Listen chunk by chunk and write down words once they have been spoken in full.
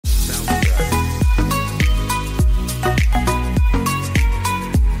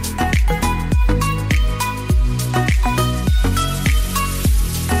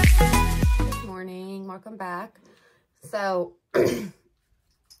So, I'm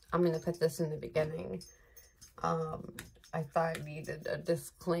going to put this in the beginning. I thought I needed a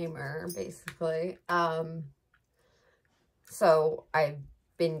disclaimer, basically. So, I've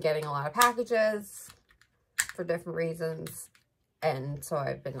been getting a lot of packages for different reasons. And so,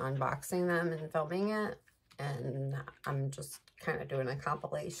 I've been unboxing them and filming it. And I'm just kind of doing a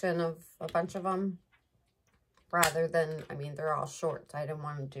compilation of a bunch of them. Rather than, I mean, they're all shorts. I didn't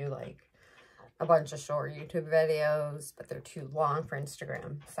want to do, like, a bunch of short YouTube videos, but they're too long for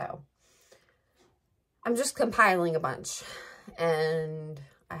Instagram. So, I'm just compiling a bunch. And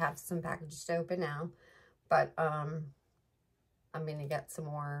I have some packages to open now. But, I'm going to get some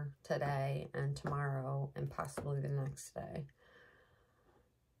more today and tomorrow and possibly the next day.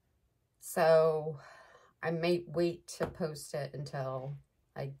 So, I may wait to post it until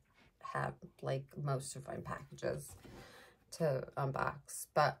I have, like, most of my packages to unbox.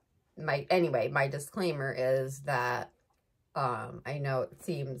 But, anyway, my disclaimer is that I know it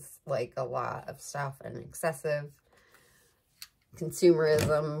seems like a lot of stuff and excessive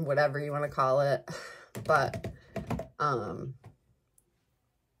consumerism, whatever you want to call it. But,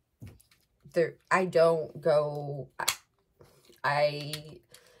 I don't go, I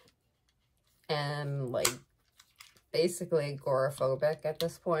am, like, basically agoraphobic at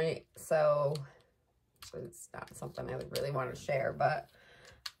this point, so it's not something I would really want to share, but,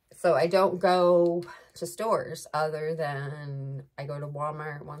 so I don't go to stores other than I go to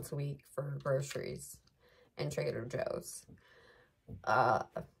Walmart once a week for groceries and Trader Joe's.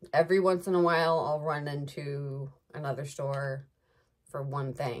 Every once in a while, I'll run into another store for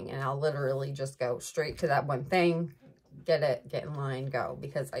one thing, and I'll literally just go straight to that one thing, get it, get in line, go,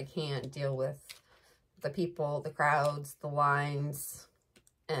 because I can't deal with the people, the crowds, the lines,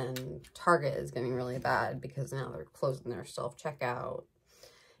 and Target is getting really bad because now they're closing their self-checkout.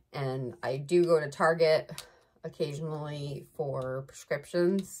 And I do go to Target occasionally for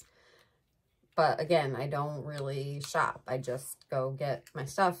prescriptions, but again, I don't really shop. I just go get my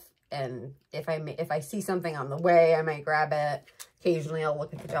stuff, and if I see something on the way, I might grab it. Occasionally, I'll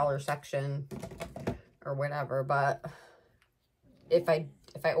look at the dollar section or whatever, but if I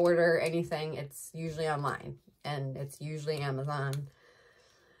order anything, it's usually online, and it's usually Amazon,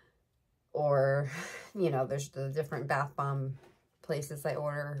 or, you know, there's the different bath bomb places I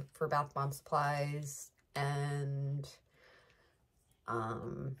order for bath bomb supplies, and, what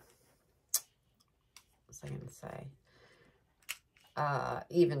was I going to say?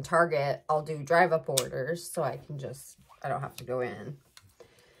 Even Target, I'll do drive-up orders, so I don't have to go in.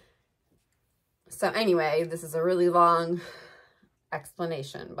 So anyway, this is a really long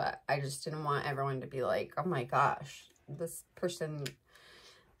explanation, but I just didn't want everyone to be like, oh my gosh, this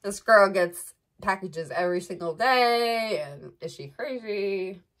girl gets packages every single day, and is she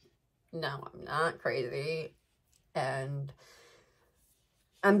crazy? No, I'm not crazy. And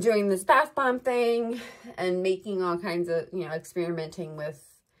I'm doing this bath bomb thing and making all kinds of, you know, experimenting with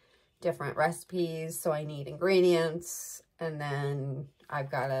different recipes. So I need ingredients, and then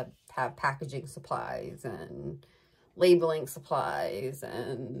I've got to have packaging supplies and labeling supplies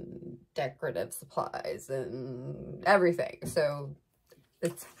and decorative supplies and everything. So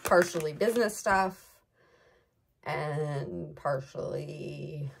it's partially business stuff and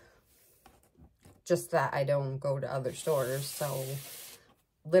partially just that I don't go to other stores. So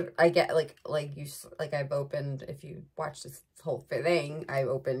I get like I've opened, if you watch this whole thing, I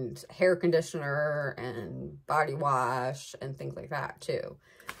opened hair conditioner and body wash and things like that too.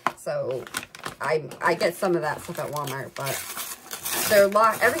 So I get some of that stuff at Walmart, but they're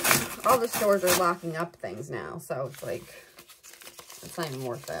all the stores are locking up things now, so it's like, it's not even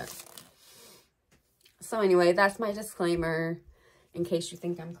worth it. So anyway, that's my disclaimer, in case you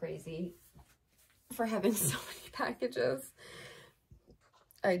think I'm crazy for having so many packages.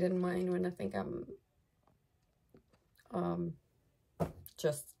 I didn't mind when I think I'm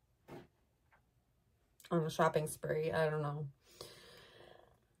just on a shopping spree. I don't know.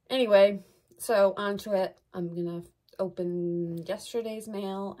 Anyway, so on to it. I'm gonna open yesterday's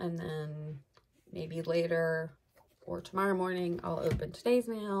mail, and then maybe later or tomorrow morning I'll open today's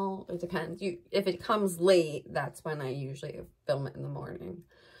mail. It depends. If it comes late, that's when I usually film it in the morning,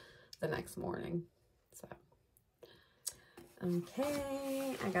 the next morning. So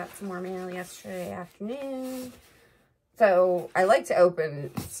okay, I got some more mail yesterday afternoon. So I like to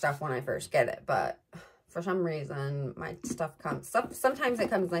open stuff when I first get it, but for some reason my stuff comes, sometimes it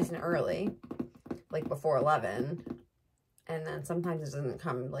comes nice and early, like before 11, and then sometimes it doesn't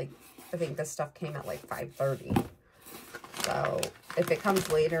come, like, I think this stuff came at like 5:30. So if it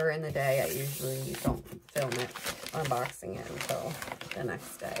comes later in the day, I usually don't film it, unboxing it, until the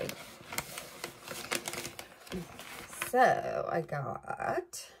next day. So I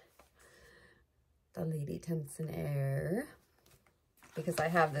got the Lady Tempts in Air because I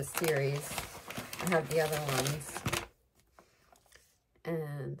have this series. I have the other ones.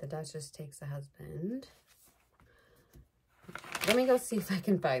 And the Duchess Takes a Husband. Let me go see if I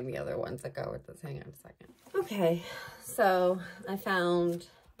can find the other ones that go with this. Hang on a second. Okay, so I found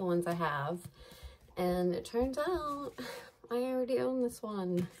the ones I have. And it turns out I already own this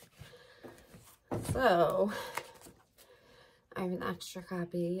one. So I have an extra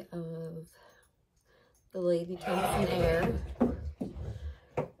copy of the Lady Tempts in Air.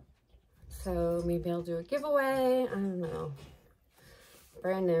 So maybe I'll do a giveaway. I don't know.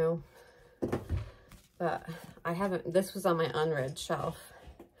 Brand new. But I haven't, this was on my unread shelf.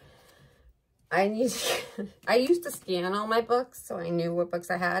 I used to scan all my books so I knew what books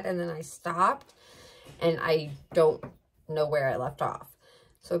I had, and then I stopped and I don't know where I left off.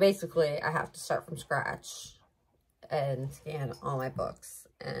 So basically I have to start from scratch and scan all my books,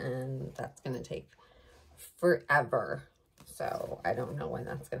 and that's going to take forever. So I don't know when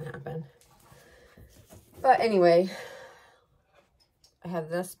that's going to happen. But anyway, I have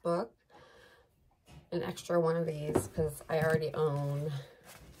this book, an extra one of these because I already own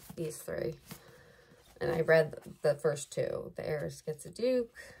these three. And I read the first two, The Heiress Gets a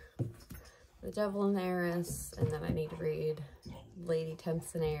Duke, The Devil and the Heiress, and then I need to read Lady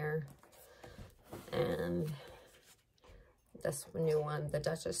Tempts in Air, and this new one, The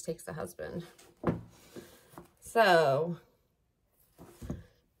Duchess Takes a Husband. So,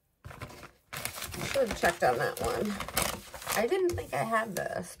 should have checked on that one. I didn't think I had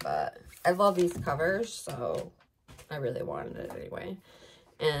this, but I love these covers, so I really wanted it anyway.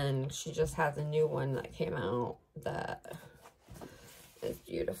 And she just has a new one that came out that is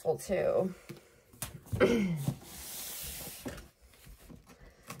beautiful too. And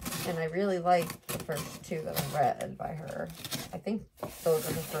I really like the first two that I read by her. I think those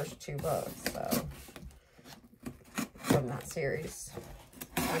are the first two books, so, from that series,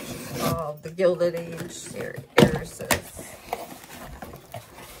 which is called The Gilded Age series. Heiresses.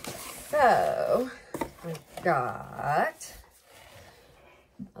 So, I got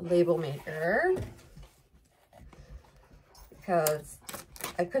a label maker because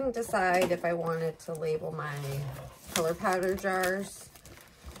I couldn't decide if I wanted to label my color powder jars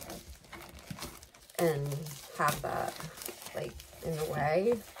and have that like in the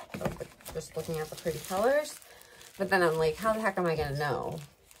way of just looking at the pretty colors. But then I'm like, how the heck am I gonna know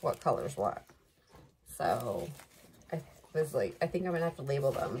what color's what? So I was like, I think I'm gonna have to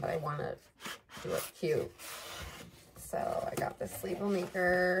label them, but I want to do it cute. So I got this label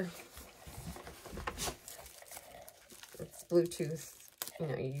maker. It's Bluetooth. You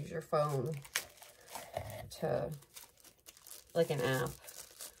know, you use your phone to, like an app.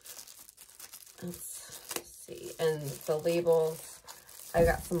 Let's see. And the labels, I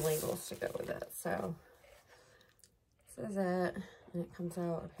got some labels to go with it. So this is it. And it comes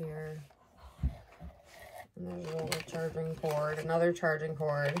out up here. And there's a little charging cord, another charging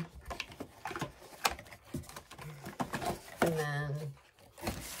cord. And then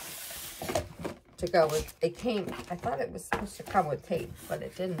to go with, it came, I thought it was supposed to come with tape, but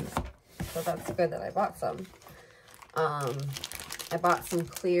it didn't. So that's good that I bought some. I bought some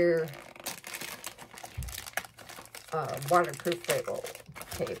clear waterproof label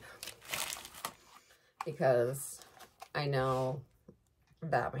tape because I know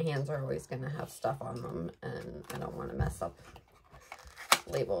that my hands are always going to have stuff on them and I don't want to mess up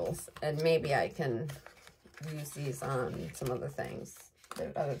labels. And maybe I can use these on some other things.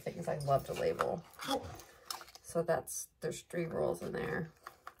 There are other things I love to label. So there's 3 rolls in there.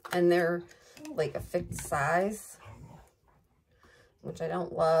 And they're like a fixed size, which I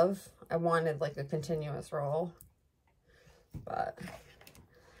don't love. I wanted like a continuous roll. But,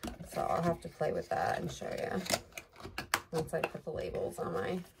 so I'll have to play with that and show you once I put the labels on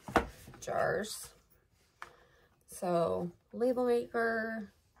my jars. So, label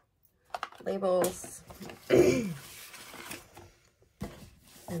maker, labels, and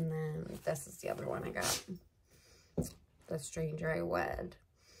then this is the other one I got. The Stranger I Wed,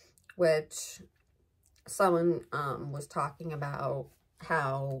 which someone was talking about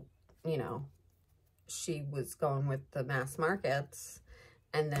how, you know, she was going with the mass markets,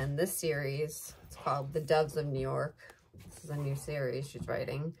 and then this series, it's called The Doves of New York. This is a new series she's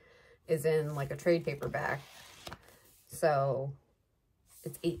writing, is in like a trade paperback. So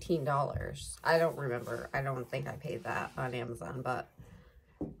it's $18. I don't remember. I don't think I paid that on Amazon, but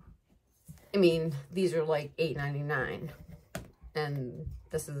I mean, these are like $8.99, and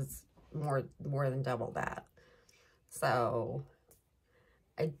this is more than double that. So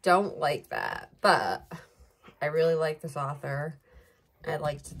I don't like that, but I really like this author. I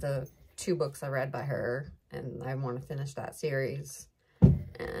liked the 2 books I read by her, and I want to finish that series.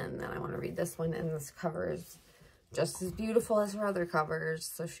 And then I want to read this one, and this cover is just as beautiful as her other covers,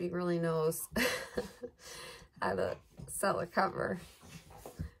 so she really knows how to sell a cover.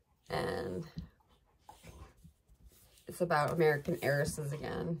 And it's about American heiresses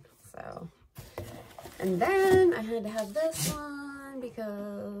again, so. And then I had to have this one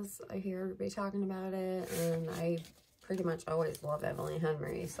because I hear everybody talking about it, and I pretty much always love Emily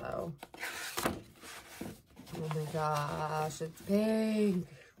Henry, so. Oh my gosh, it's pink.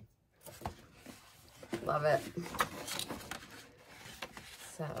 Love it.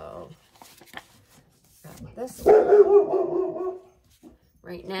 So, got this one.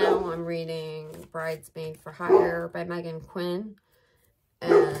 Right now, I'm reading Bridesmaid for Hire by Megan Quinn.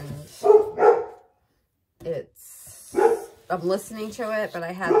 And I'm listening to it, but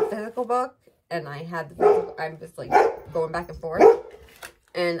I had the physical book, and I had the physical, I'm just like going back and forth.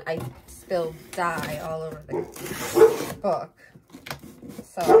 And I spilled dye all over the book.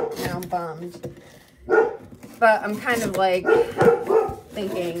 So now I'm bummed. But I'm kind of like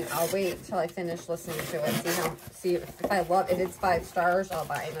thinking I'll wait till I finish listening to it. See if if it's 5 stars, I'll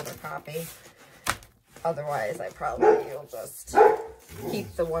buy another copy. Otherwise, I probably will just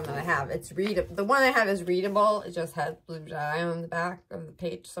keep the one that I have. It's readable. The one I have is readable. It just has blue dye on the back of the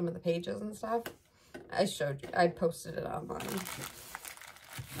page, some of the pages and stuff. I posted it online.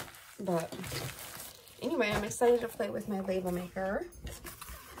 But anyway, I'm excited to play with my label maker.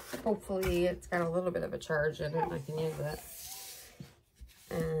 Hopefully it's got a little bit of a charge in it and I can use it.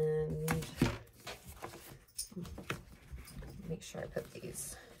 And make sure I put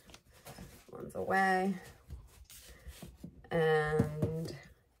these ones away. And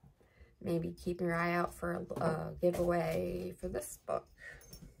maybe keep your eye out for a giveaway for this book.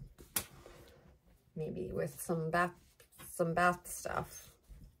 Maybe with some bath stuff.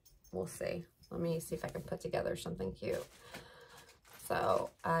 We'll see. Let me see if I can put together something cute. So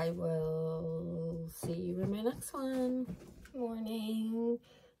I will see you in my next one. Good morning.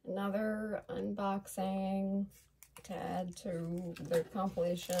 Another unboxing to add to the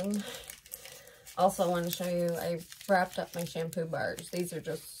compilation. Also, I want to show you, I wrapped up my shampoo bars. These are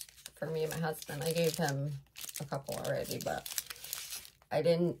just for me and my husband. I gave him a couple already, but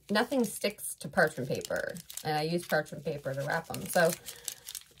nothing sticks to parchment paper. And I use parchment paper to wrap them. So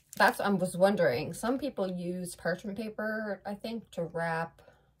that's what I was wondering. Some people use parchment paper, I think, to wrap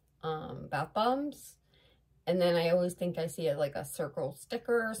bath bombs. And then I always think I see like a circle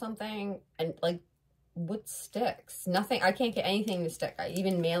sticker or something. And like, what sticks? Nothing. I can't get anything to stick.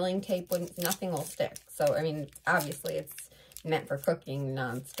 Even mailing tape wouldn't, nothing will stick. So, I mean, obviously it's meant for cooking,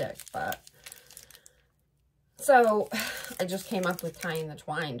 non-stick, but. So, I just came up with tying the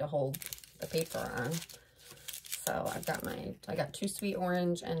twine to hold the paper on. So I got 2 sweet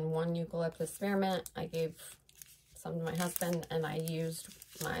orange and 1 eucalyptus spearmint. I gave some to my husband, and I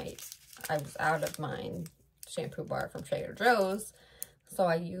was out of my shampoo bar from Trader Joe's. So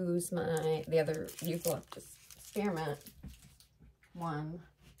I used the other eucalyptus spearmint one.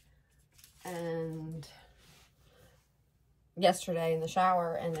 And yesterday in the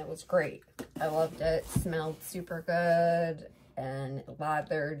shower, and it was great. I loved it. It smelled super good, and it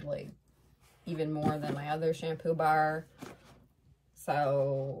lathered like even more than my other shampoo bar.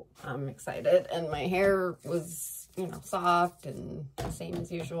 So I'm excited. And my hair was, you know, soft and the same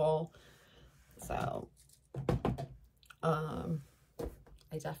as usual. So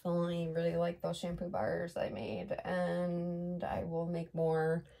I definitely really like those shampoo bars I made, and I will make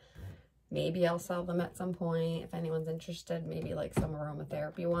more. Maybe I'll sell them at some point if anyone's interested. Maybe like some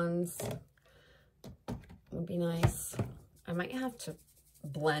aromatherapy ones would be nice. I might have to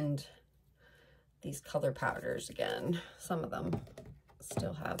blend these color powders again. Some of them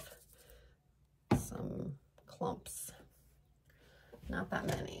still have some clumps. Not that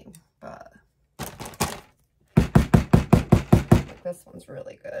many, but this one's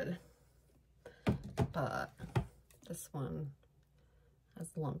really good. But this one has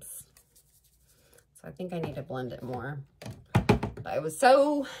lumps. So I think I need to blend it more. But I was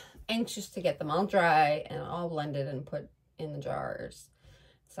so anxious to get them all dry and all blended and put in the jars.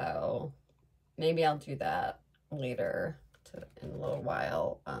 So maybe I'll do that later in a little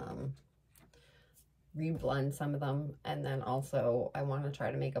while. Reblend some of them. And then also I want to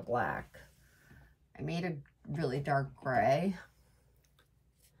try to make a black. I made a really dark gray.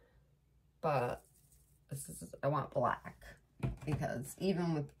 But I want black. Because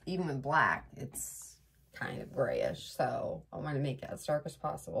even with black, it's kind of grayish. So I want to make it as dark as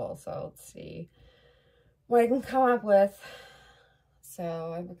possible. So let's see what I can come up with.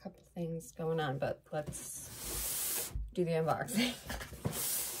 So I have a couple things going on, but let's do the unboxing.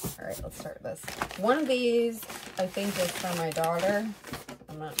 All right, let's start this. One of these I think is for my daughter.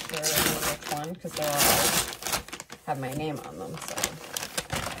 I'm not sure which one because they all have my name on them. So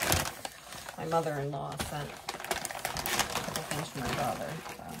my mother-in-law sent a couple things for my daughter.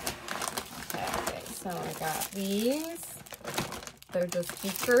 So. Okay, so I got these. They're just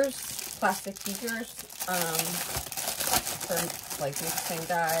beakers, plastic beakers, for like mixing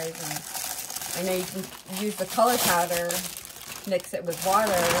dyes. And I know you can use the color powder, mix it with water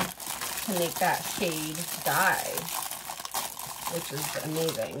to make that shade dye, which is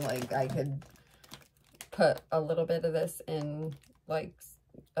amazing. Like I could put a little bit of this in like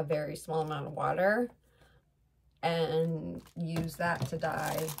a very small amount of water and use that to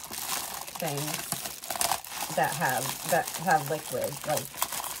dye things that have liquid. Like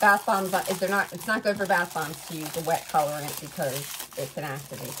bath bombs, it's not good for bath bombs to use a wet colorant because it can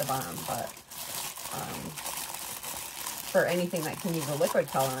activate the bomb, but for anything that can use a liquid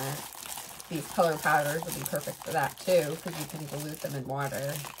colorant, these color powders would be perfect for that too, because you can dilute them in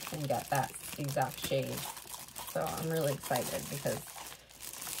water and get that exact shade. So I'm really excited because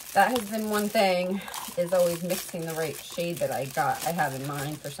that has been one thing, is always mixing the right shade that I have in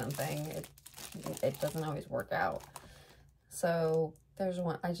mind for something. It doesn't always work out. So there's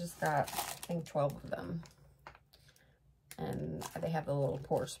one, I just got, I think 12 of them. And they have the little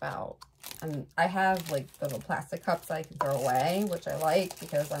pour spout. And I have like little plastic cups I can throw away, which I like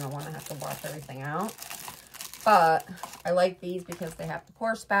because I don't want to have to wash everything out. But I like these because they have the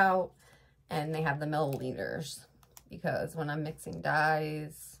pour spout and they have the milliliters. Because when I'm mixing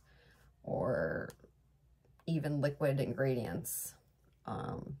dyes or even liquid ingredients,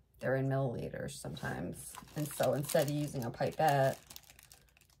 they're in milliliters sometimes. And so instead of using a pipette,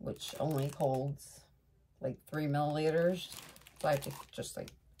 which only holds like 3 milliliters, so I have to just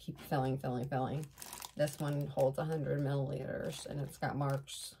like keep filling. This one holds 100 milliliters and it's got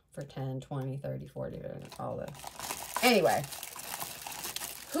marks for 10, 20, 30, 40, all this. Anyway,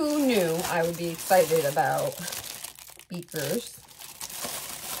 who knew I would be excited about beakers?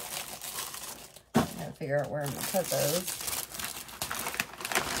 I gotta figure out where I'm gonna put those.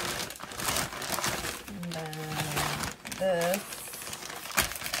 And then this,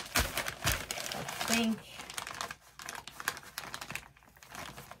 I think,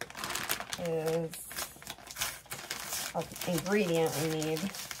 is an ingredient we need,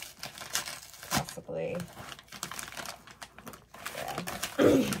 possibly, yeah.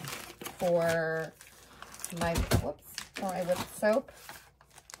 for my whip soap.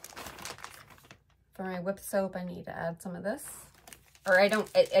 For my whip soap, I need to add some of this. Or I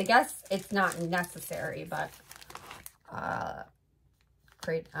guess it's not necessary, but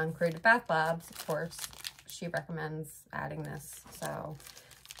on Creative Bath Labs, of course, she recommends adding this. So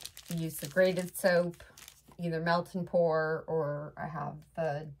use the grated soap, either melt and pour, or I have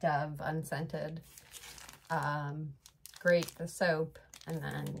the Dove unscented. Grate the soap, and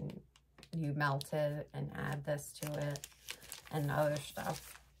then you melt it and add this to it and other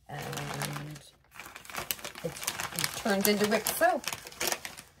stuff, and it turns into whipped soap.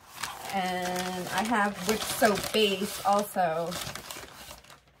 And I have whipped soap base also,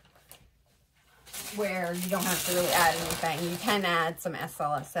 where you don't have to really add anything. You can add some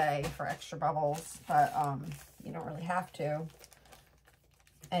SLSA for extra bubbles, but you don't really have to.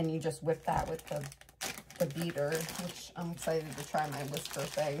 And you just whip that with the beater, which I'm excited to try my whisker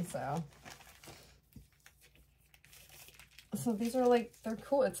thing. So these are like, they're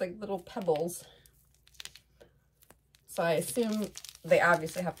cool. It's like little pebbles. So I assume they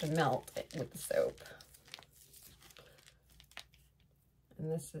obviously have to melt it with the soap. And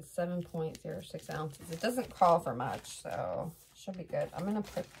this is 7.06 ounces. It doesn't call for much, so it should be good. I'm going to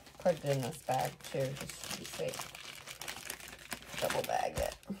put it in this bag too, just to be safe. Double bag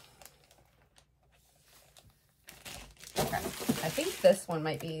it. Okay, I think this one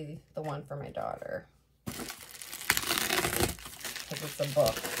might be the one for my daughter. Because it's a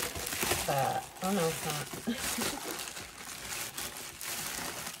book that, oh no, it's not.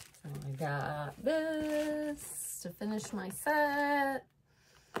 So I got this to finish my set.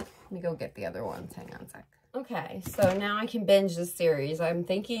 Let me go get the other ones. Hang on a sec. Okay, so now I can binge this series. I'm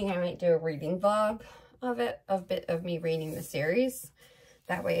thinking I might do a reading vlog of it, a bit of me reading the series.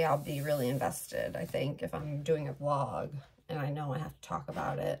 That way I'll be really invested, I think, if I'm doing a vlog and I know I have to talk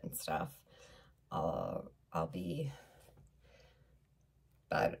about it and stuff. I'll be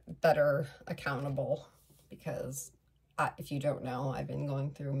better accountable, because if you don't know, I've been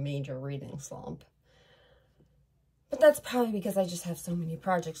going through a major reading slump. But that's probably because I just have so many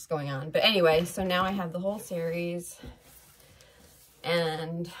projects going on. But anyway, so now I have the whole series.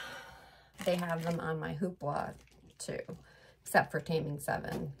 And they have them on my Hoopla too, except for Taming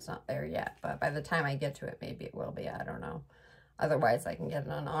 7. It's not there yet, but by the time I get to it, maybe it will be. I don't know. Otherwise, I can get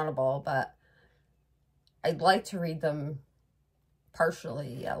it on Audible, but I'd like to read them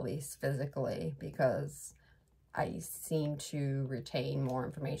partially, at least physically, because I seem to retain more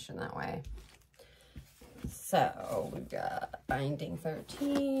information that way. So we've got Binding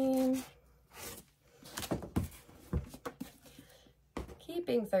 13,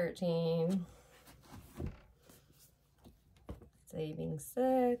 Keeping 13, Saving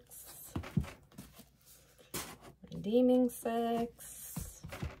 6, Redeeming 6,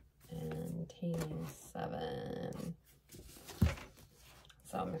 and Taming 7.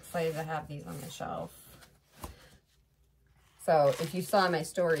 So I'm excited to have these on the shelf. So if you saw my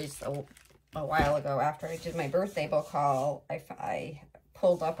stories a while ago after I did my birthday book haul, I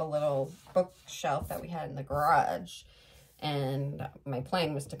pulled up a little bookshelf that we had in the garage, and my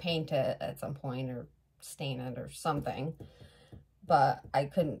plan was to paint it at some point or stain it or something, but I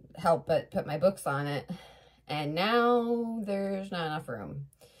couldn't help but put my books on it, and now there's not enough room.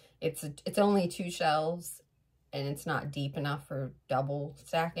 It's only 2 shelves, and it's not deep enough for double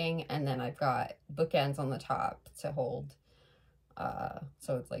stacking, and then I've got bookends on the top to hold,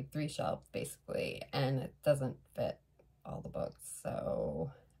 so it's like 3 shelves basically, and it doesn't fit all the books,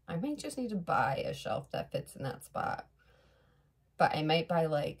 so I might just need to buy a shelf that fits in that spot. But I might buy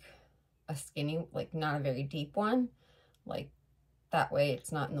like a skinny, like not a very deep one, like that way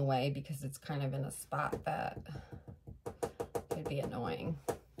it's not in the way, because it's kind of in a spot that could be annoying.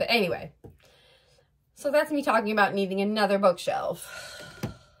 But anyway, so that's me talking about needing another bookshelf.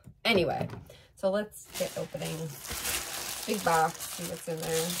 Anyway, so let's get opening big box, see what's in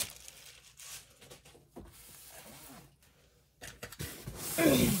there.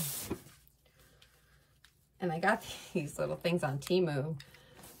 And I got these little things on Temu.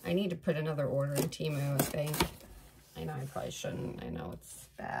 I need to put another order in Temu, I think. I know I probably shouldn't. I know it's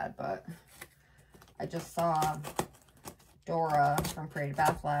bad, but I just saw Dora from Creative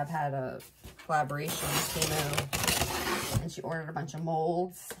Bath Lab had a collaboration with Temu, and she ordered a bunch of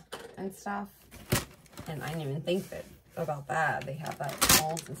molds and stuff. And I didn't even think about that. They have that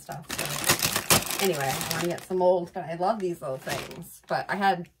molds and stuff. So anyway, I want to get some molds, but I love these little things. But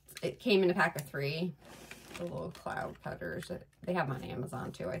it came in a pack of 3. The little cloud cutters. They have them on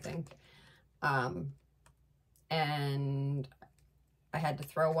Amazon too, I think. And I had to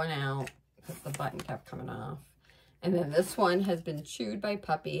throw one out because the button kept coming off. And then this one has been chewed by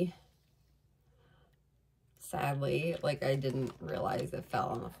Puppy. Sadly, like I didn't realize it fell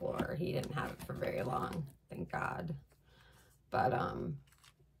on the floor. He didn't have it for very long, thank God. But, and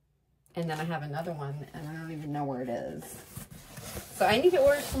then I have another one, and I don't even know where it is. So I need to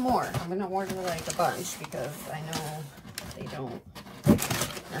order some more. I'm going to order like a bunch, because I know they don't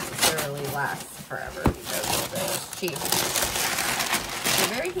necessarily last forever because they're cheap.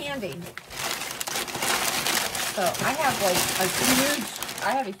 They're very handy. So I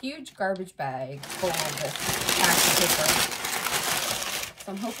have a huge garbage bag full of this packing paper.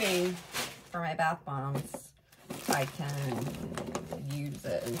 So I'm hoping for my bath bombs I can use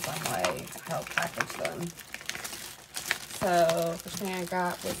it in some way to help package them. So first thing I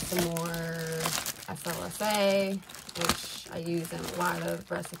got was some more SLSA, which I use in a lot of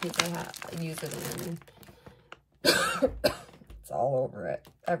recipes I use it in. It's all over it.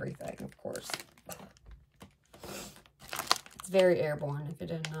 Everything, of course. It's very airborne, if you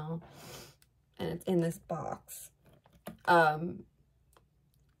didn't know. And it's in this box.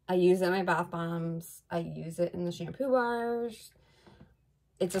 I use it in my bath bombs. I use it in the shampoo bars.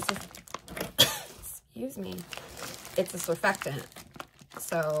 It's just excuse me. It's a surfactant,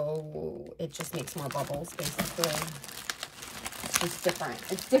 so it just makes more bubbles, basically. It's different.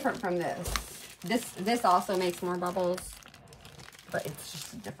 It's different from this. This also makes more bubbles, but it's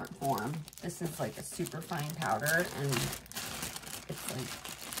just a different form. This is like a super fine powder, and it's like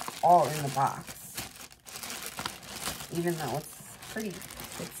all in the box. Even though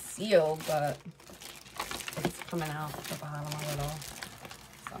it's sealed, but it's coming out the bottom a little.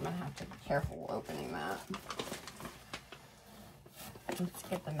 So I'm gonna have to be careful opening that. Let's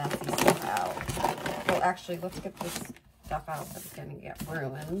get the messy stuff out. Well, actually, let's get this stuff out that's going to get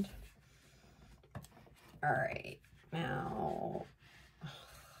ruined. All right. Now,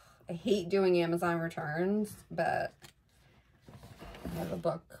 I hate doing Amazon returns, but I have a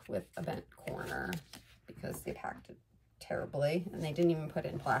book with a bent corner because they packed it terribly, and they didn't even put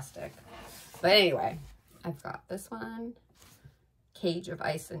it in plastic. But anyway, I've got this one, Cage of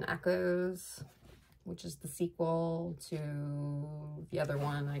Ice and Echoes. which is the sequel to the other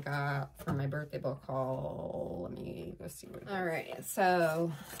one I got for my birthday book haul. Let me go see what it is. All right,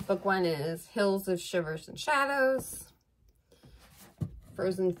 so book 1 is Hills of Shivers and Shadows.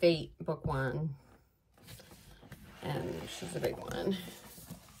 Frozen Fate, book 1. And she's a big one.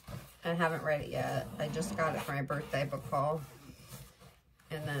 I haven't read it yet. I just got it for my birthday book haul.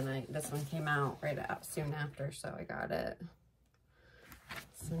 And then this one came out soon after, so I got it.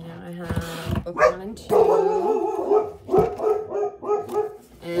 So now I have book 1 and 2.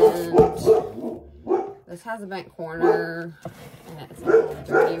 And this has a bent corner, and it's a little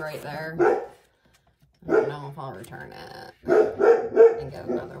dirty right there. I don't know if I'll return it and get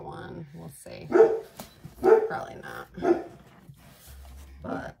another one. We'll see. Probably not.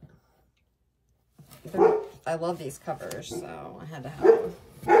 But I love these covers, so I had to have them.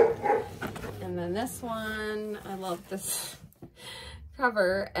 And then this one, I love this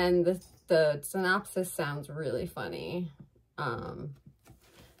cover, and the synopsis sounds really funny.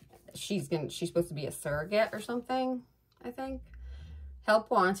 She's supposed to be a surrogate or something, I think.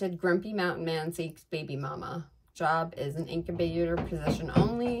 Help wanted, grumpy mountain man seeks baby mama. Job is an incubator position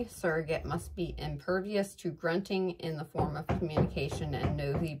only. Surrogate must be impervious to grunting in the form of communication and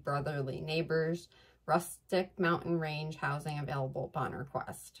nosy brotherly neighbors. Rustic mountain range housing available upon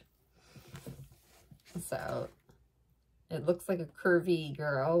request. So it looks like a curvy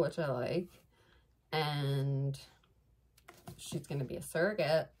girl, which I like. And she's going to be a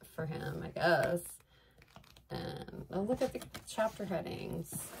surrogate for him, I guess. And oh, look at the chapter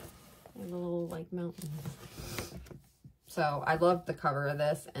headings. A little, like, mountain. So I loved the cover of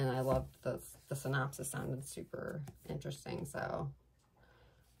this, and I loved the synopsis. Sounded super interesting. So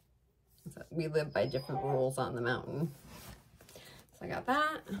we live by different rules on the mountain. So I got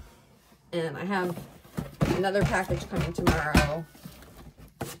that. And I have another package coming tomorrow.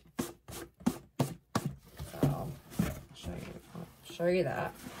 So I'll show you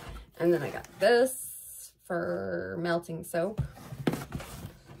that. And then I got this for melting soap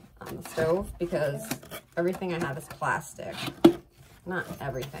on the stove, because everything I have is plastic. Not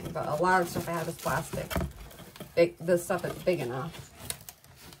everything, but a lot of stuff I have is plastic. This stuff is big enough.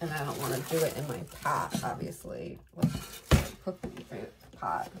 And I don't want to do it in my pot, obviously. Like, cooking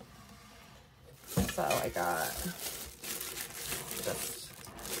pot. So I got just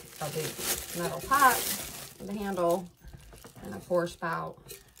a big metal pot with a handle and a pour spout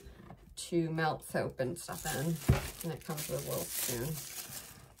to melt soap and stuff in. And it comes with a little spoon.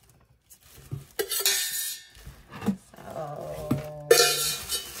 So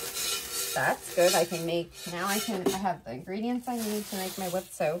that's good. I can make, now I have the ingredients I need to make my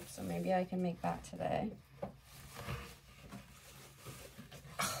whipped soap, so maybe I can make that today.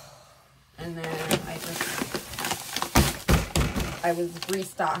 And then I was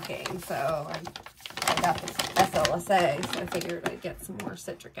restocking, so I got the SLSA, so I figured I'd get some more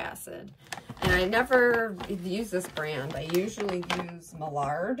citric acid. And I never use this brand. I usually use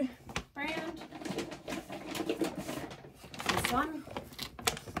Millard brand. This one.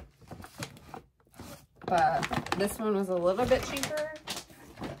 But this one was a little bit cheaper.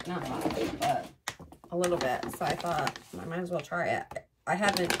 Not much, but a little bit. So I thought I might as well try it. I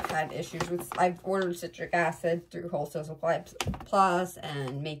haven't had issues with, I've ordered citric acid through Wholesale Supply Plus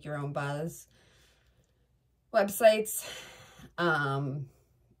and Make Your Own Buzz websites, and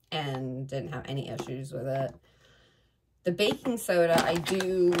didn't have any issues with it. The baking soda, I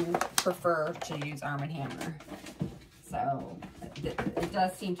do prefer to use Arm & Hammer. So it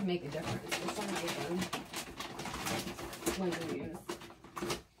does seem to make a difference for some reason when you use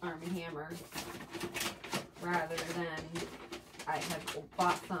Arm & Hammer rather than I have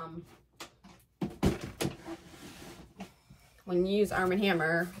bought some. When you use Arm &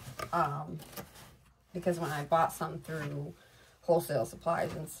 Hammer, because when I bought some through Wholesale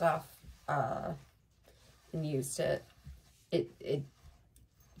Supplies and stuff, and used it, it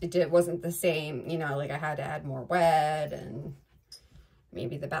wasn't the same, you know, like I had to add more wet, and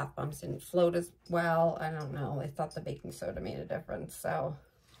maybe the bath bombs didn't float as well. I don't know. I thought the baking soda made a difference, so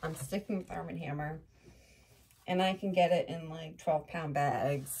I'm sticking with Arm & Hammer. And I can get it in like 12-pound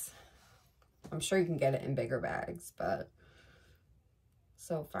bags. I'm sure you can get it in bigger bags, but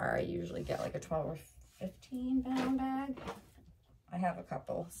so far I usually get like a 12 or 15-pound bag. I have a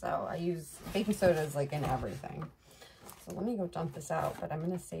couple, so I use baking soda is like in everything. So let me go dump this out, but I'm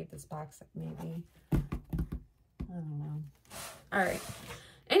going to save this box maybe. I don't know. All right.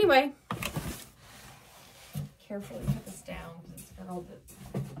 Anyway, carefully put this down because it's got all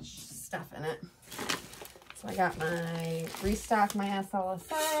the stuff in it. So I got restocked my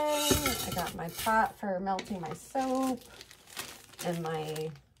SLSA. I got my pot for melting my soap and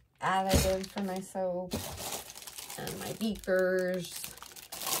my additives for my soap and my beakers.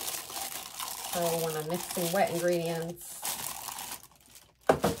 So when I'm mixing wet ingredients,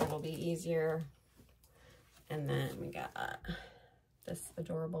 it'll be easier. And then we got this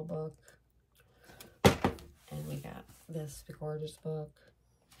adorable book. And we got this gorgeous book.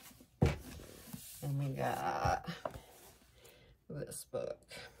 And we got this book.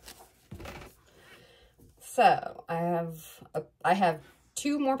 So I have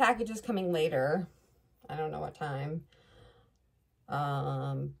 2 more packages coming later. I don't know what time.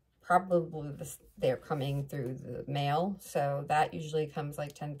 Probably they're coming through the mail. So that usually comes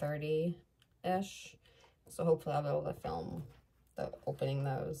like 10:30-ish. So hopefully I'll be able to film opening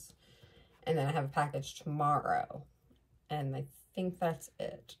those. And then I have a package tomorrow. And I think that's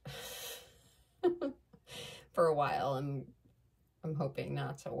it. For a while. I'm hoping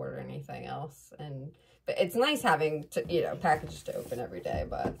not to order anything else. But it's nice having to, you know, packages to open every day,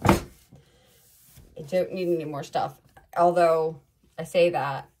 but I don't need any more stuff. Although I say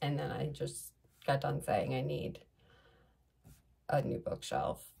that, and then I just got done saying I need a new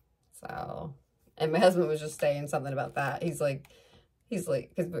bookshelf. So, and my husband was just saying something about that. He's like, because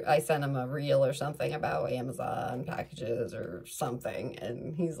I sent him a reel or something about Amazon packages or something.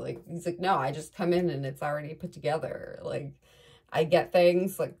 And he's like, no, I just come in and it's already put together. Like, I get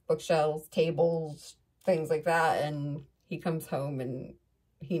things like bookshelves, tables, things like that. And he comes home and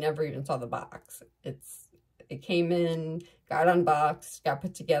he never even saw the box. It came in, got unboxed, got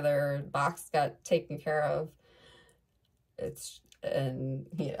put together, box got taken care of. And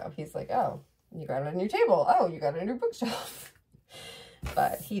you know, he's like, oh, you got a new table. Oh, you got a new bookshelf.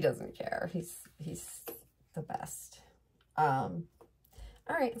 But he doesn't care. He's the best.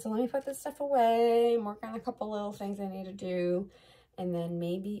 All right, so let me put this stuff away and work on a couple little things I need to do. And then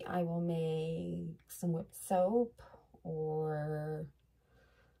maybe I will make some whipped soap, or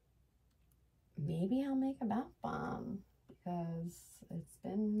maybe I'll make a bath bomb, because it's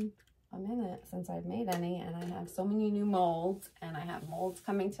been a minute since I've made any, and I have so many new molds, and I have molds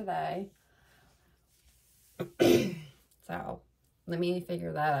coming today. So let me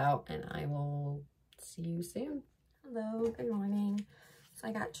figure that out, and I will see you soon. Hello, good morning. So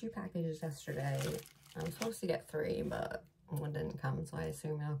I got 2 packages yesterday. I was supposed to get 3, but one didn't come, so I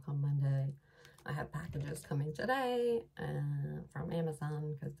assume it'll come Monday. I have packages coming today from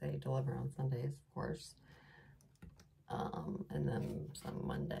Amazon, because they deliver on Sundays, of course. And then some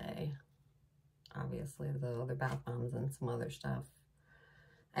Monday. Obviously, the other bath bombs and some other stuff.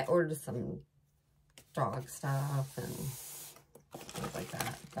 I ordered some dog stuff and things like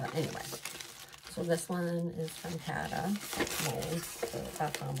that. But anyway, so this one is from Cata molds, the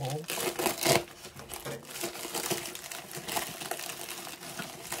bath bomb molds.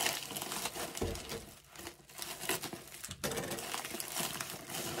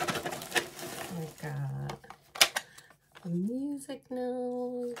 I've got a music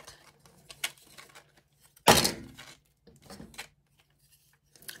note.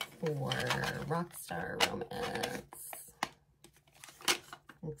 For Rockstar Romance.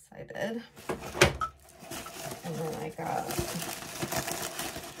 I'm excited. And then I got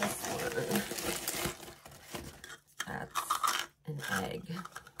this one. That's an egg.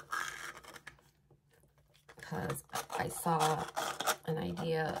 Because I saw an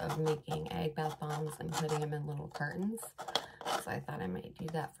idea of making egg bath bombs and putting them in little cartons. So I thought I might do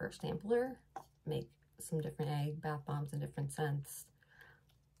that for a sampler. Make some different egg bath bombs in different scents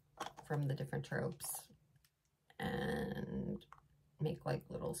from the different tropes, and make like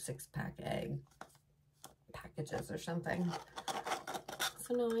little 6-pack egg packages or something.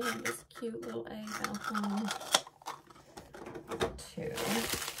 So now I have this cute little egg bath bomb too.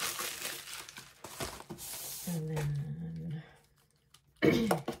 And then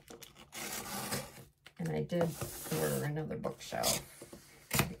and I did order another bookshelf,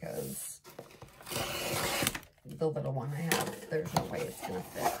 because the little one I have, there's no way it's gonna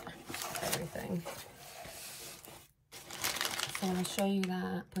fit everything. So I'll show you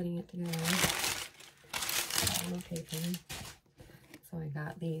that, putting it together. No paper. So I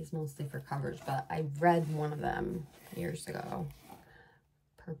got these mostly for covers, but I read one of them years ago.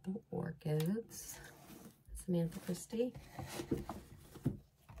 Purple Orchids, Samantha Christie.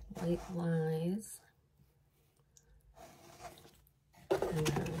 White Lies. And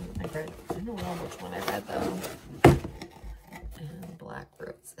then I don't know which one I read though. And Black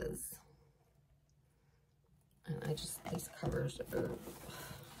Roses. And these covers are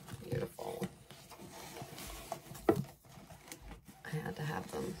beautiful. I had to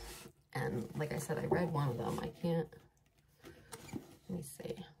have them. And like I said, I read one of them. I can't, let me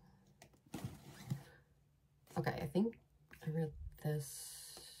see. Okay, I think I read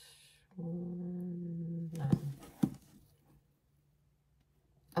this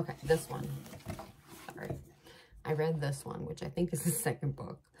Okay, this one. Sorry. I read this one, which I think is the second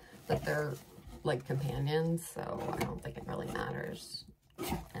book, but they're like companions, so I don't think it really matters.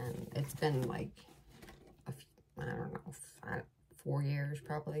 And it's been like, I don't know, 4 years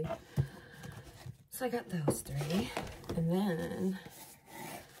probably. So I got those 3. And then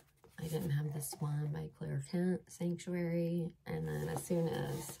I didn't have this one by Claire Kent, Sanctuary. And then as soon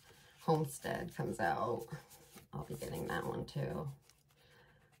as Homestead comes out, I'll be getting that one too,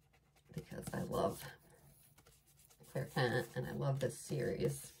 because I love Claire Kent and I love this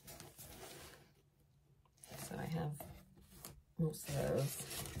series. So I have most of those.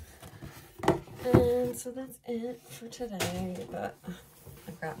 And so that's it for today, but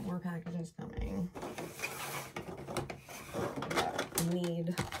I've got more packages coming. I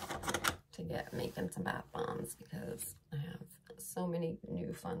need to get making some bath bombs because I have so many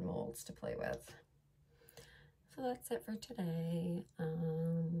new fun molds to play with. So that's it for today. I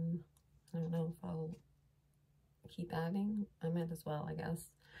don't know if I'll keep adding. I might as well, I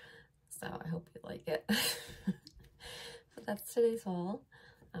guess. So I hope you like it. So that's today's haul.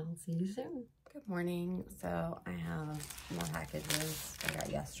 I'll see you soon. Good morning. So I have more packages I got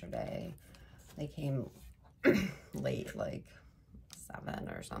yesterday. They came late, like 7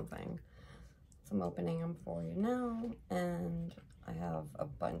 or something. So I'm opening them for you now, and I have a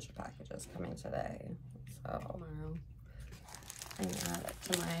bunch of packages coming today. So tomorrow I can add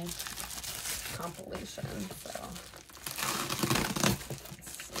it to my compilation. So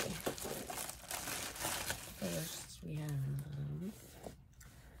let's see. First we have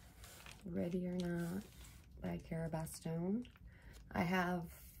Ready or Not by Cara Bastone. I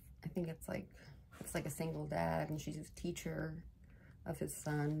think it's like a single dad, and she's a teacher of his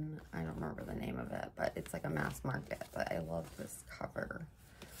son. I don't remember the name of it, but it's like a mass market. But I love this cover.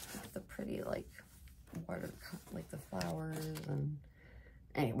 The pretty like like the flowers, and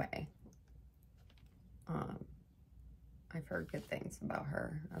anyway, I've heard good things about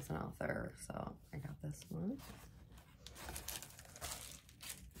her as an author, so I got this one.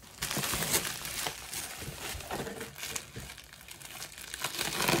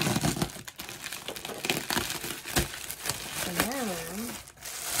 And then,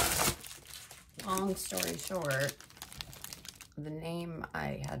 long story short, the name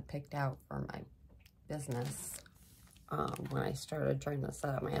I had picked out for my business when I started trying to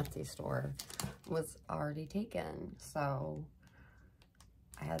set up my Etsy store was already taken, so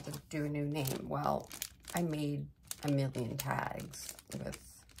I had to do a new name. Well, I made a million tags with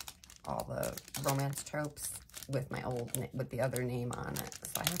all the romance tropes with the other name on it,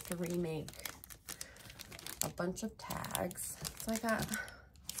 so I have to remake a bunch of tags. So I got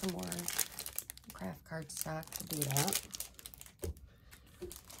some more craft card stock to do that,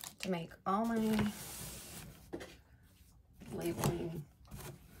 to make all my labeling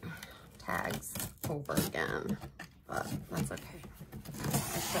tags over again, but that's okay.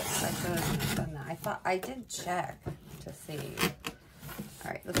 I should have done that. I thought I did check to see.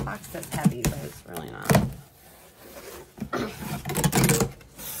 All right, this box is heavy, but it's really not.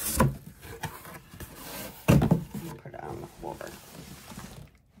 Let me put it on the floor.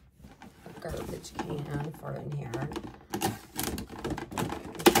 A garbage can for in here,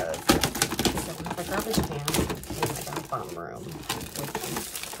 because I don't have a garbage can in my bath bomb room, which is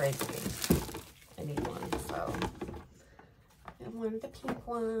crazy. I need one, so I wanted the pink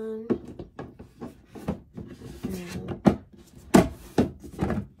one. And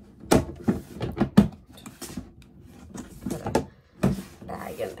put a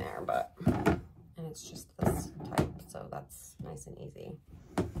bag in there, and it's just this type, so that's nice and easy.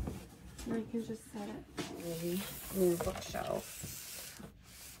 And I can just set it on the new bookshelf,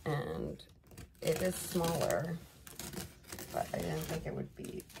 and it is smaller, but I didn't think it would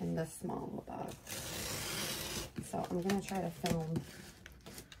be in this small box. So I'm gonna try to film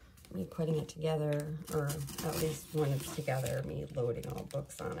me putting it together, or at least when it's together, me loading all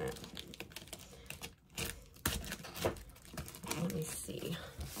books on it. Let me see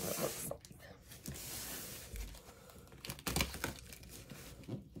what it looks like.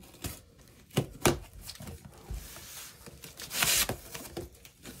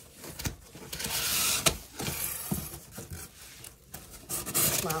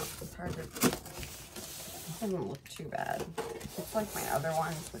 Well, it's hard to, it doesn't look too bad. It's like my other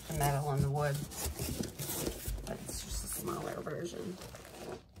ones with the metal and the wood, but it's just a smaller version.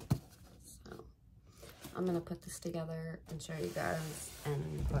 So I'm gonna put this together and show you guys,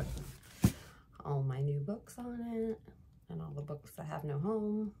 and put all my new books on it, and all the books that have no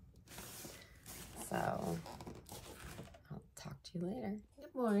home. So I'll talk to you later.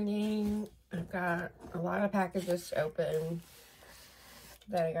 Good morning. I've got a lot of packages to open.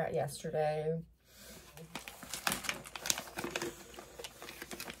 that I got yesterday.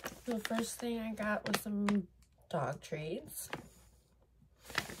 The first thing I got was some dog treats.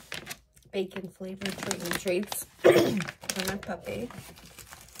 Bacon flavored treats for my puppy.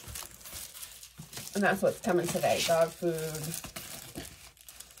 And that's what's coming today, dog food.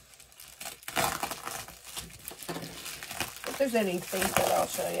 If there's anything that I'll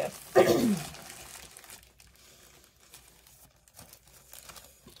show you.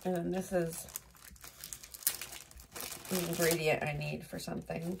 And then this is the ingredient I need for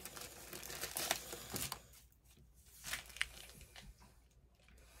something.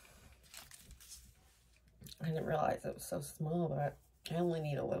 I didn't realize it was so small, but I only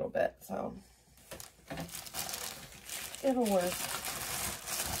need a little bit, so it'll work.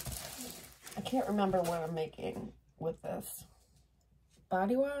 I can't remember what I'm making with this.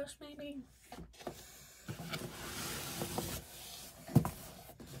 Body wash, maybe?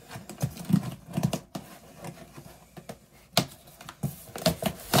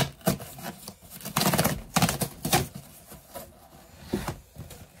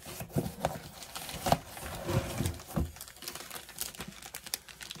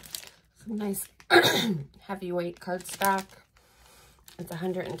 Some nice heavyweight cardstock. It's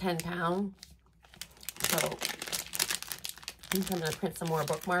 110 pounds. So I think I'm going to print some more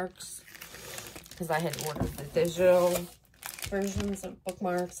bookmarks because I had ordered the digital versions of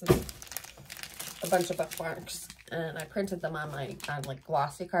bookmarks and a bunch of bookmarks, and I printed them on like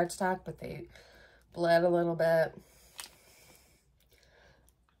glossy cardstock, but they bled a little bit,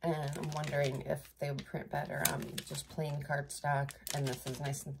 and I'm wondering if they would print better on just plain cardstock, and this is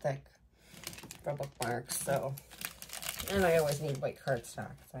nice and thick for bookmarks. So, and I always need white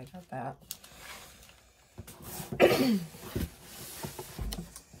cardstock, so I got that.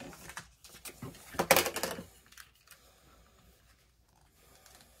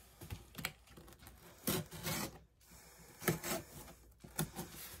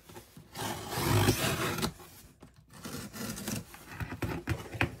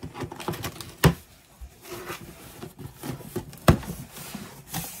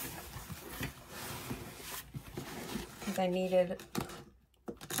 I needed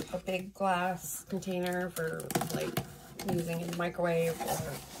a big glass container for like using in the microwave,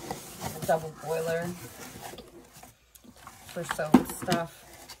 or a double boiler for sewing stuff.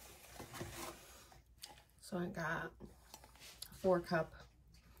 So I got a 4-cup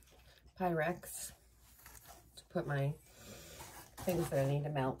Pyrex to put my things that I need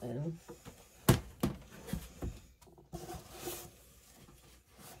to melt in.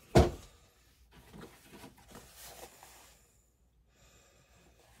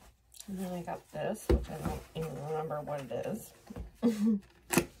 And then I got this, which I don't even remember what it is.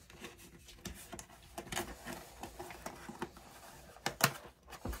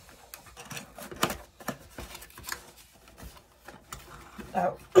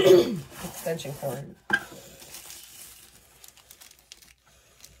 Oh, extension cord.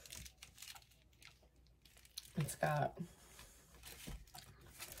 It's got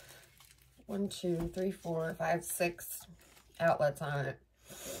 1, 2, 3, 4, 5, 6 outlets on it.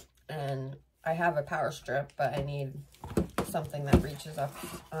 And I have a power strip, but I need something that reaches up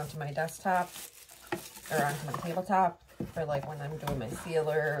onto my desktop or onto my tabletop for like when I'm doing my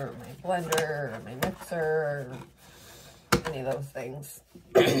sealer or my blender or my mixer or any of those things.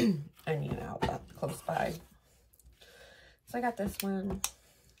 I need an outlet close by. So I got this one.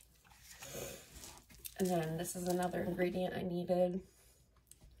 And then this is another ingredient I needed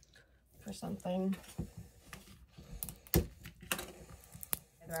for something.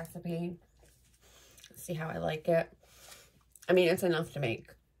 Recipe, see how I like it. I mean, it's enough to make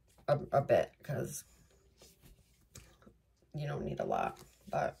a bit because you don't need a lot,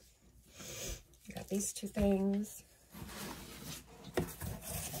 but I got these 2 things.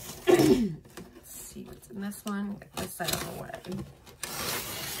 Let's see what's in this one. Get this out of the way.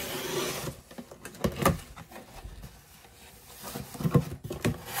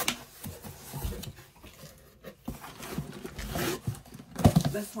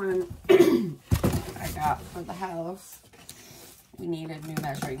 This one I got for the house. We needed new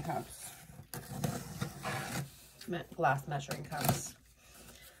measuring cups. Glass measuring cups.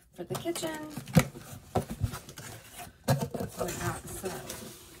 For the kitchen, so I got a set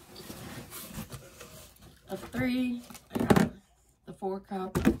of 3. I got the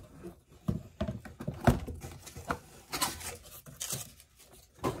 4-cup.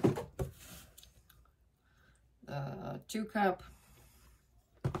 The 2-cup.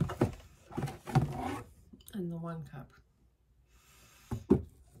 And the 1-cup.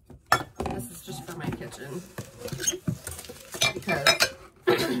 This is just for my kitchen because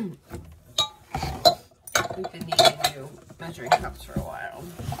do measuring cups for a while.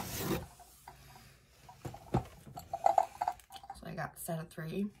 So I got a set of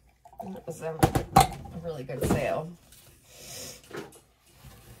 3. And it was a really good sale.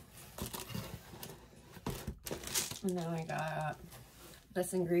 And then I got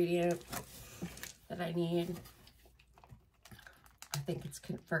this ingredient that I need. I think it's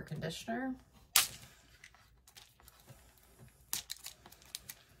for conditioner.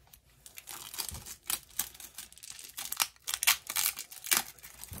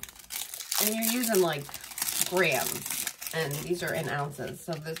 And you're using like grams, and these are in ounces.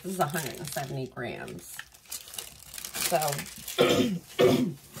 So this is 170 grams. So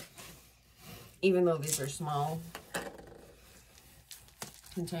even though these are small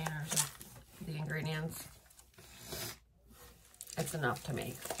containers of the ingredients, it's enough to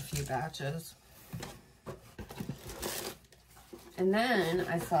make a few batches. And then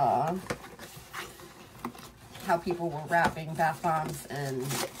I saw how people were wrapping bath bombs and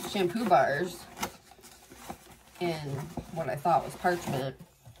shampoo bars in what I thought was parchment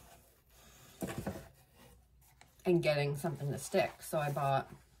and getting something to stick. So I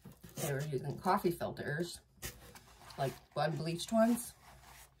bought, they were using coffee filters, like unbleached ones.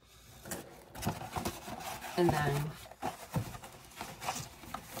 And then,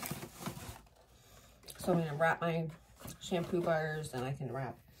 so I'm going to wrap my shampoo bars, and I can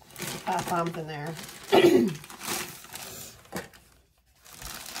wrap bath bombs in there.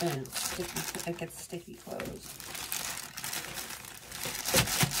 And sticky, it gets sticky clothes.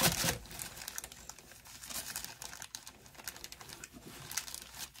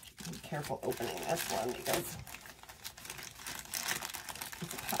 Be careful opening this one because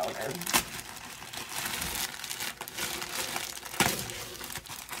it's powder.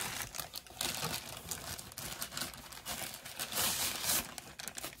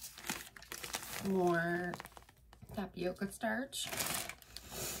 More tapioca starch.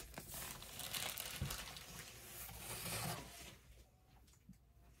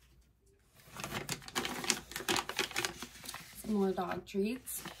 Some more dog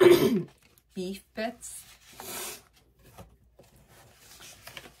treats. Beef bits.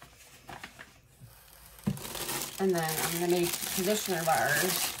 And then I'm gonna make conditioner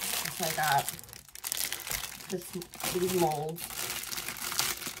bars. So I got these molds.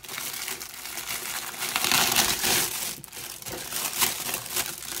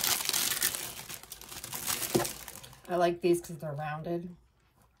 I like these because they're rounded.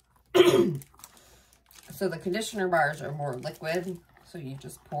 So the conditioner bars are more liquid, so you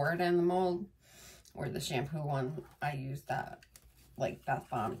just pour it in the mold. Or the shampoo one, I use that like bath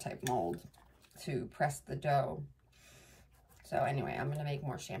bomb type mold to press the dough. So anyway, I'm gonna make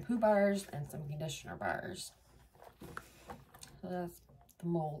more shampoo bars and some conditioner bars. So that's the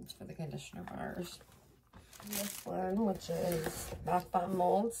molds for the conditioner bars. This one, which is bath bomb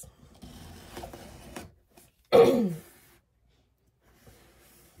molds.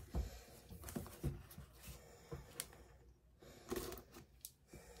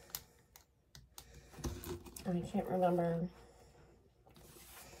 I can't remember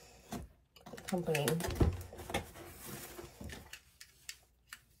the company.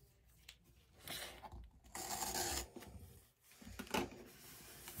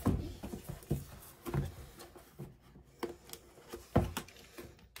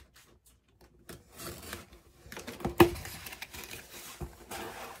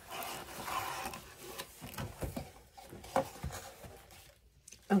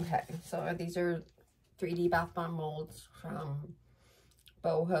 Okay, so these are 3D bath bomb molds from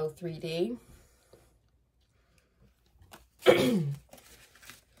Boho 3D.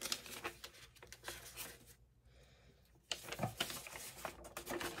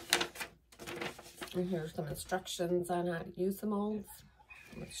 And here's some instructions on how to use the molds,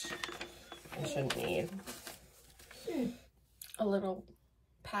 which I shouldn't need. A little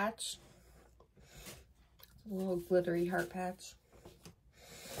patch, a little glittery heart patch.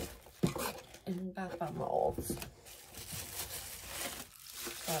 And bath bomb molds.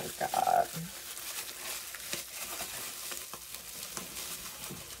 I've got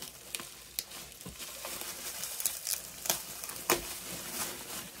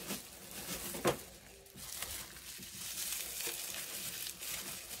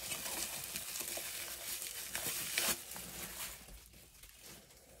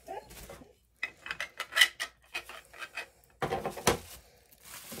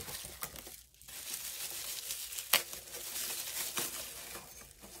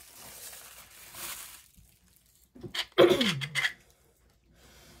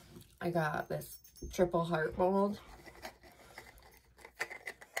I got this triple heart mold.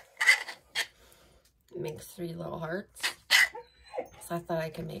 It makes 3 little hearts. So I thought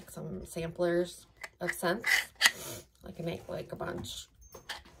I could make some samplers of scents. I can make like a bunch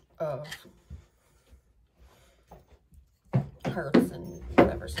of hearts and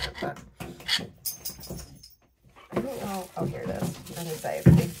whatever scent, but I don't know. Oh, here it is. I didn't say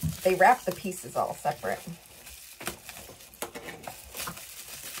they wrap the pieces all separate.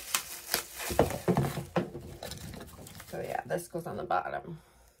 So yeah, this goes on the bottom.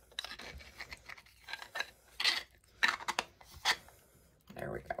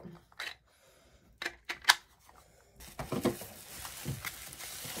 There we go.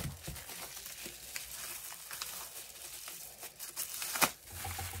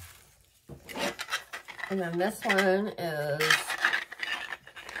 And then this one is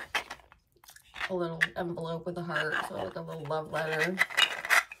a little envelope with a heart, so like a little love letter.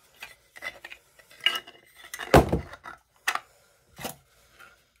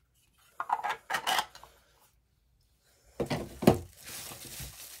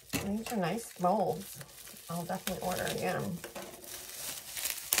 These are nice molds. I'll definitely order again.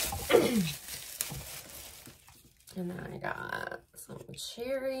 And then I got some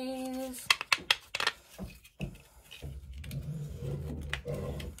cherries.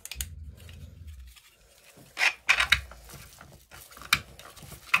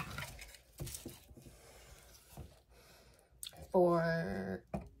 For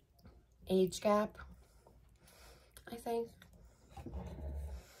age gap, I think.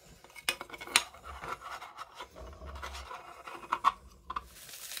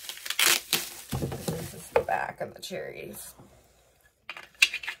 This is the back of the cherries.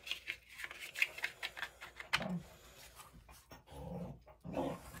 I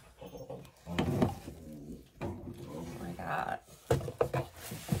got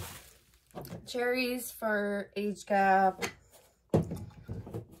cherries for age gap.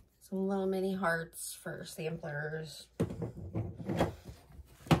 Some little mini hearts for samplers.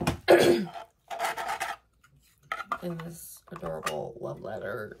 And this adorable love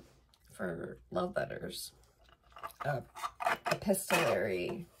letter for love letters.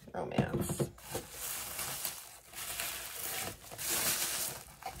 Epistolary romance.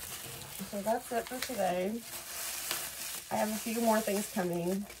 So that's it for today. I have a few more things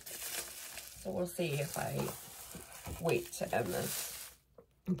coming. So we'll see if I wait to end this.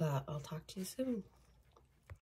 But I'll talk to you soon.